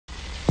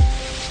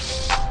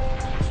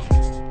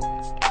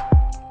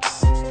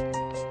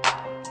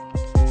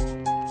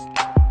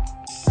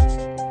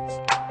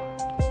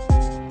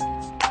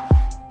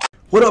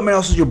What up, man?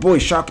 Also, your boy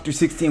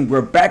Shock316.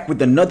 We're back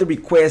with another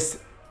request.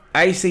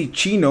 I say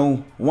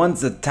Chino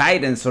wants the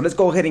Titans, so let's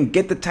go ahead and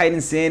get the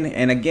Titans in.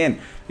 And again,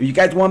 if you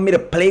guys want me to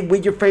play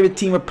with your favorite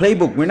team or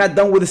playbook, we're not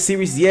done with the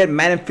series yet.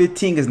 Madden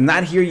 15 is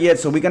not here yet,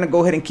 so we're gonna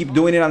go ahead and keep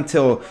doing it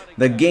until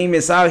the game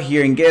is out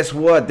here. And guess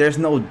what? There's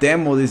no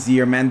demo this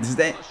year, man.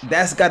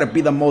 That's gotta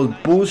be the most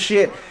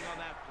bullshit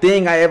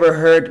thing I ever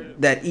heard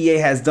that EA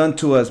has done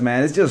to us,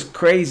 man. It's just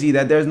crazy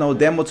that there's no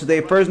demo today.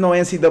 First no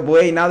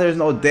NCAA, now there's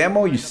no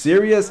demo. You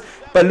serious?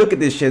 But look at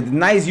this shit.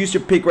 Nice user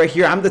pick right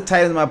here. I'm the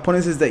Titans, my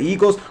opponents is the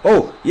Eagles.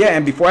 Oh yeah,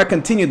 and before I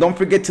continue, don't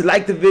forget to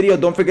like the video,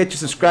 don't forget to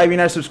subscribe. You're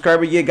not a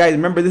subscriber yet, guys.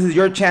 Remember, this is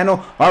your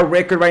channel. Our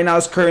record right now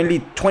is currently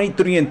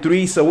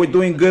 23-3, so we're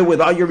doing good with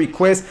all your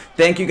requests.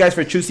 Thank you guys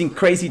for choosing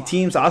crazy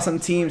teams, awesome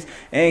teams.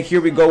 And here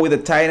we go with the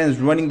Titans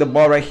running the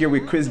ball right here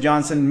with Chris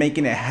Johnson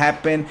making it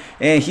happen.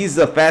 And he's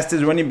the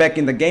fastest running back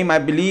in the game, I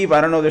believe. I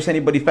don't know if there's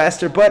anybody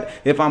faster, but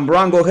if I'm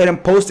wrong, go ahead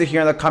and post it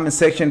here in the comment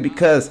section,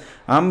 because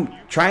I'm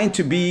trying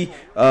to be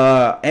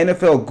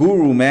NFL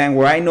guru, man,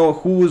 where I know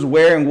who's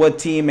where and what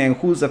team and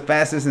who's the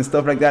fastest and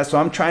stuff like that. So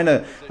I'm trying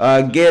to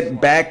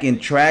get back in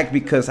track,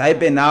 because I've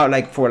been out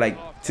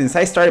since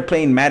I started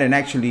playing Madden.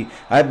 Actually,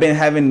 I've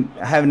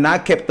have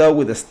not kept up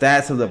with the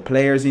stats of the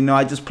players. You know,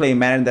 I just play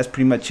Madden, that's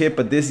pretty much it.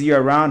 But this year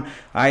around,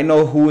 I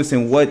know who is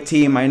in what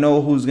team. I know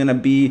who's gonna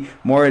be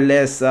more or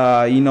less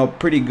you know,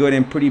 pretty good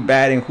and pretty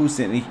bad, and who's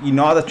in, you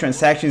know, all the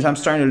transactions. I'm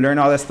starting to learn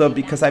all that stuff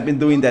because I've been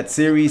doing that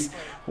series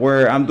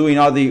where I'm doing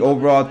all the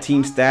overall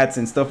team stats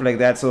and stuff like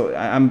that. So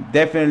I'm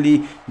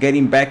definitely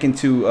getting back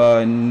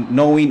into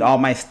knowing all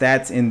my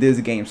stats in this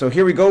game. So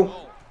here we go.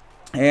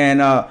 And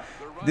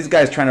this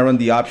guy's trying to run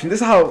the option.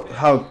 This is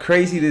how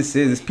crazy this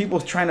is. People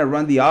trying to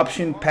run the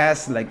option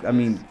pass, like, I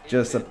mean,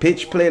 just a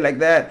pitch play like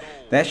that.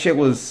 That shit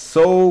was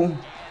so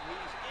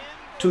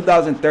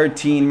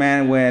 2013,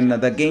 man, when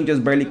the game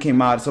just barely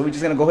came out. So we're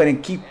just gonna go ahead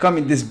and keep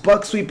coming. This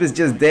buck sweep is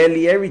just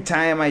deadly every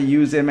time I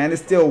use it, man. It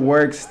still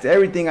works.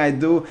 Everything I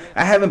do.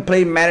 I haven't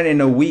played Madden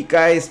in a week,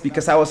 guys,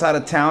 because I was out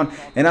of town,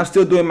 and I'm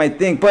still doing my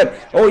thing. But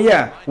oh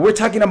yeah, we're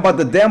talking about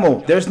the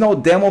demo. There's no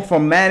demo for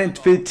Madden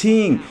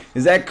 15.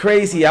 Is that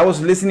crazy? I was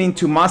listening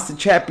to Master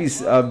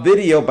Chappie's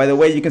video. By the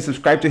way, you can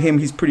subscribe to him.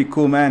 He's pretty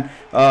cool, man.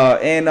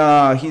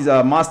 He's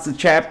a Master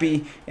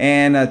Chappie,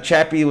 and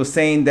Chappie was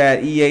saying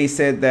that EA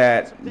said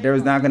that there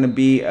was not gonna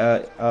be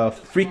a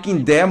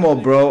freaking demo,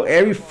 bro.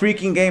 Every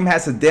freaking game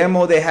has a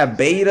demo. They have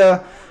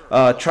beta,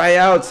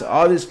 tryouts,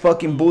 all this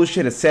fucking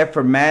bullshit except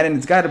for Madden.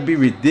 It's got to be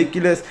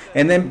ridiculous.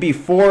 And then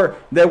before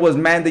there was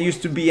Madden, there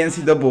used to be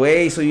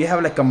NCAA, so you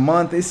have like a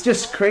month. It's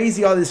just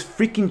crazy, all these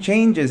freaking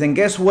changes. And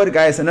guess what,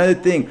 guys? Another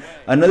thing,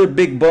 another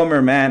big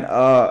bummer, man.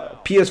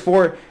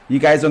 PS4, you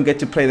guys don't get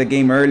to play the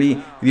game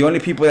early. The only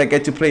people that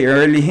get to play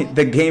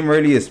the game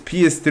early is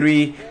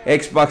PS3,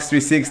 Xbox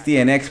 360,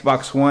 and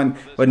Xbox One,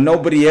 but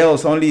nobody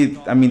else. Only,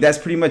 I mean, that's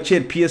pretty much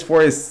it.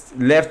 PS4 is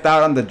left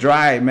out on the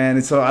drive, man.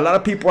 And so a lot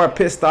of people are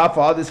pissed off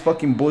all this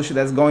fucking bullshit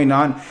that's going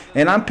on,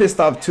 and I'm pissed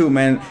off too,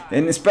 man.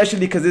 And especially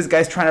because this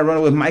guy's trying to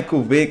run with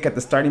Michael Vick at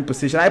the starting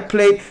position.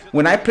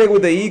 When I played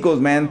with the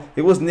Eagles, man,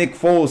 it was Nick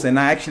Foles, and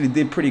I actually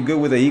did pretty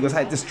good with the Eagles.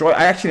 I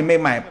actually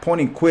made my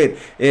opponent quit,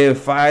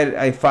 if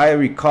I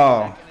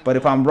recall. But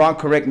if I'm wrong,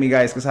 correct me,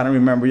 guys, because I don't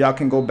remember. Y'all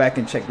can go back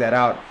and check that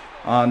out.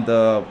 On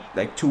the,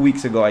 like, 2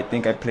 weeks ago, I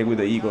think I played with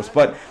the Eagles.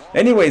 But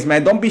anyways,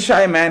 man, don't be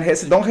shy, man.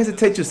 Don't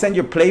hesitate to send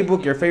your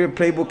playbook, your favorite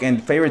playbook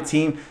and favorite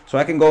team, so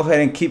I can go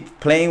ahead and keep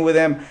playing with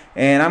them.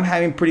 And I'm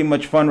having pretty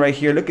much fun right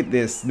here. Look at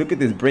this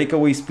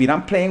breakaway speed.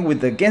 I'm playing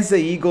against the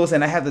Eagles,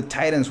 and I have the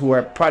Titans, who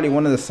are probably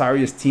one of the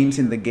sorriest teams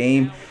in the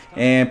game.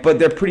 But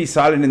they're pretty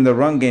solid in the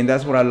run game.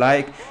 That's what I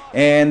like.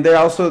 And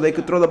they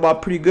could throw the ball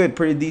pretty good,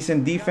 pretty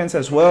decent defense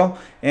as well.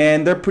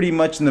 And they're pretty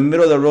much in the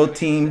middle of the road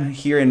team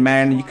here in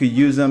Madden. You could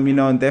use them, you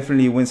know, and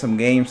definitely win some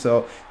games.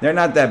 So they're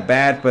not that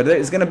bad, but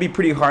it's gonna be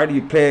pretty hard.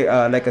 You play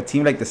like a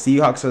team like the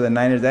Seahawks or the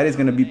Niners. That is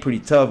gonna be pretty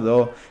tough,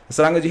 though. As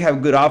long as you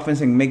have good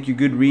offense and make your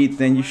good reads,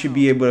 then you should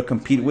be able to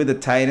compete with the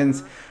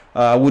Titans.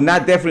 Would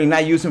definitely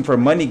not use them for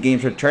money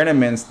games or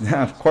tournaments.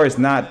 Of course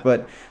not,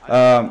 but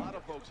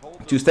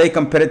to stay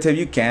competitive,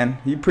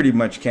 you pretty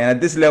much can.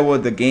 At this level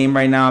of the game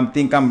right now, I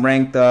think I'm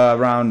ranked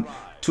around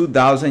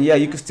 2,000. Yeah,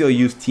 you can still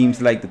use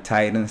teams like the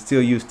Titans,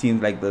 still use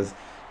teams like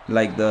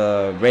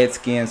the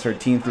Redskins, or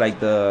teams like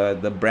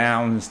the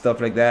Browns and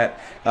stuff like that.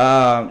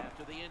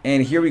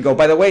 And here we go.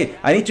 By the way,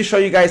 I need to show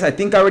you guys, I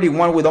think I already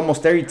won with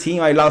almost every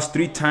team. I lost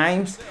 3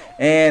 times,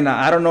 and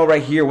I don't know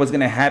right here what's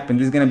gonna happen.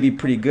 This is gonna be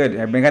pretty good.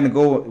 Am I gonna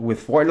go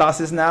with 4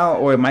 losses now,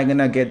 or am I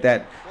gonna get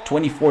that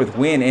 24th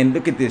win? And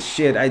look at this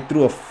shit. I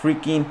threw a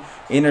freaking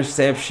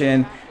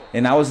interception.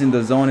 and I was in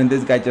the zone, and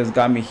this guy just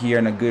got me here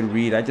in a good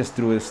read. I just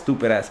threw a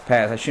stupid ass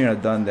pass. I shouldn't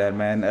have done that,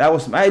 man.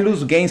 I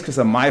lose games because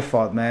of my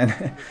fault,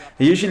 man.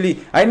 Usually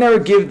I never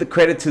give the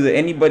credit to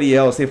anybody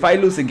else. If I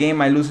lose a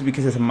game, I lose it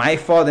because it's my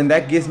fault, and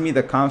that gives me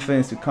the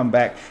confidence to come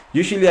back.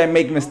 Usually I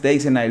make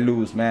mistakes and I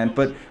lose, man.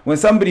 But when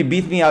somebody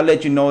beats me, I'll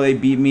let you know they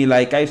beat me.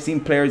 Like, I've seen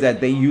players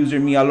that they user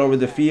me all over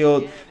the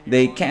field.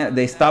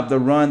 They stop the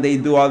run. They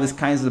do all this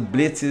kinds of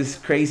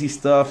blitzes, crazy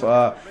stuff.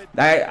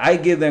 I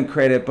give them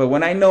credit. But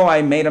when I know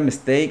I made a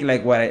mistake,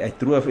 like what I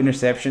threw an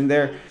interception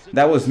there,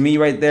 that was me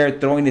right there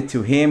throwing it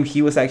to him.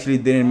 He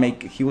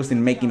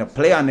wasn't making a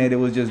play on it. It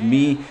was just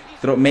me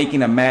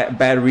making a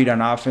bad read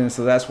on offense.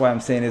 So that's why I'm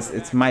saying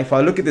it's my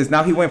fault. Look at this.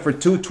 Now he went for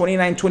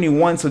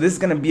 29-21. So this is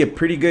going to be a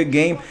pretty good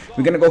game.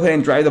 We're going to go ahead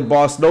and drive the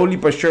ball slowly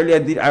but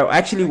surely. I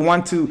actually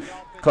want to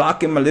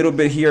clock him a little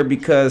bit here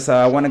because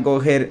I want to go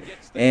ahead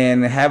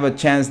and have a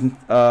chance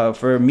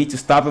for me to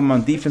stop him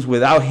on defense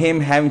without him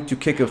having to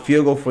kick a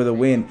field goal for the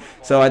win.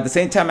 So at the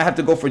same time, I have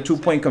to go for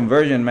 2-point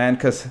conversion, man,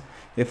 because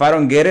if I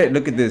don't get it,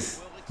 look at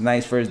this.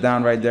 Nice first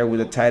down right there with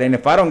the tight end.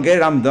 If I don't get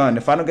it, I'm done.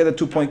 If I don't get the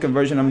 2-point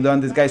conversion, I'm done.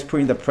 This guy's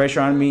putting the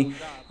pressure on me,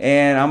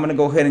 and I'm going to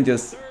go ahead and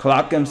just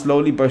clock him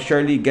slowly but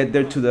surely, get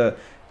there to the...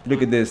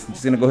 Look at this. I'm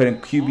just going to go ahead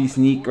and QB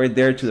sneak right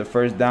there to the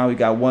first down. We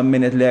got 1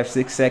 minute left,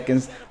 6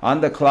 seconds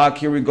on the clock.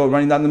 Here we go,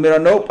 running down the middle.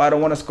 Nope, I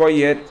don't want to score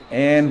yet.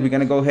 And we're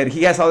going to go ahead.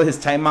 He has all of his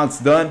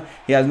timeouts done.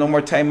 He has no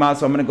more timeouts,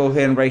 so I'm going to go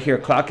ahead and right here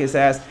clock his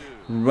ass,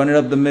 run it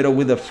up the middle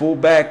with a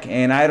fullback,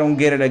 and I don't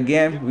get it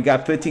again. We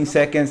got 15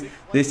 seconds.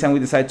 This time we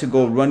decide to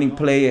go running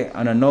play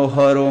on a no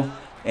huddle,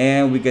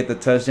 and we get the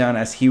touchdown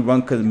as he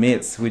run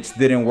commits, which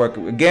didn't work.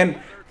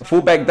 Again,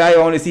 fullback die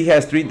only. He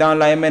has 3 down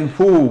linemen.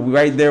 Whoo,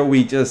 right there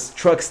we just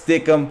truck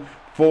stick him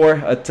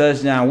for a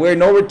touchdown. We're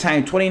in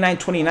overtime,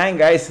 29-29,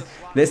 guys.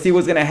 Let's see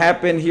what's gonna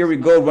happen. Here we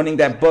go, running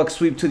that buck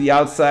sweep to the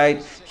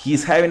outside.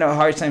 He's having a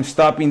hard time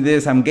stopping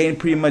this. I'm getting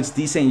pretty much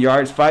decent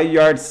yards, 5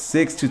 yards,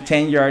 6 to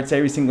 10 yards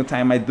every single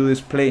time I do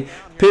this play.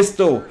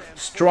 Pistol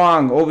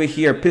strong over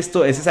here.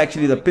 Pistol, this is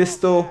actually the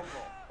pistol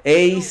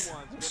ace,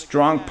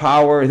 strong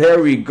power.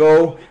 There we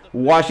go.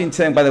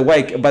 Washington. By the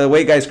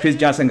way, guys, Chris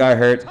Johnson got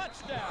hurt.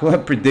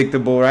 What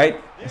predictable,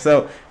 right?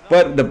 So,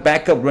 but the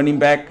backup running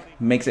back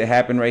makes it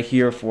happen right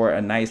here for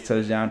a nice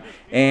touchdown,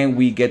 and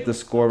we get the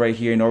score right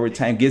here in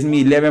overtime. Gives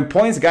me 11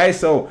 points, guys.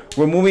 So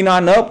we're moving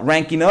on up,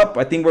 ranking up.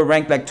 I think we're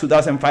ranked like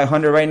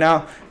 2,500 right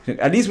now.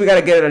 At least we got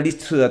to get it at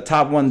least to the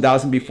top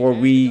 1,000 before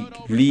we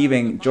leave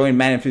and join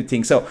Madden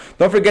 15. So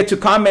don't forget to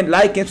comment,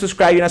 like, and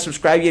subscribe. You're not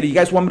subscribed yet. If you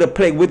guys want me to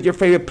play with your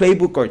favorite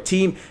playbook or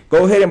team,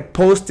 go ahead and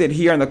post it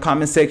here in the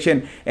comment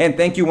section. And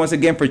thank you once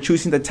again for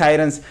choosing the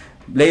Titans.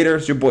 Later,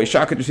 it's your boy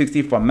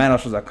Shocker360 from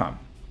Maddenallstars.com.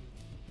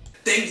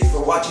 Thank you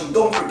for watching.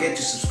 Don't forget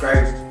to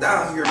subscribe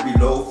down here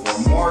below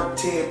for more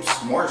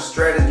tips, more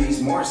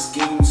strategies, more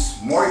schemes,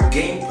 more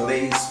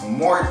gameplays,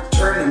 more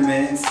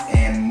tournaments,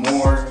 and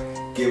more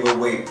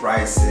giveaway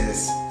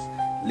prizes.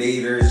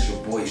 Later, it's your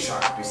boy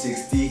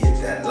Shocker360.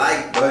 Hit that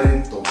like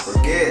button. Don't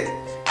forget,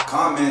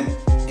 comment,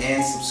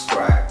 and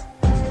subscribe.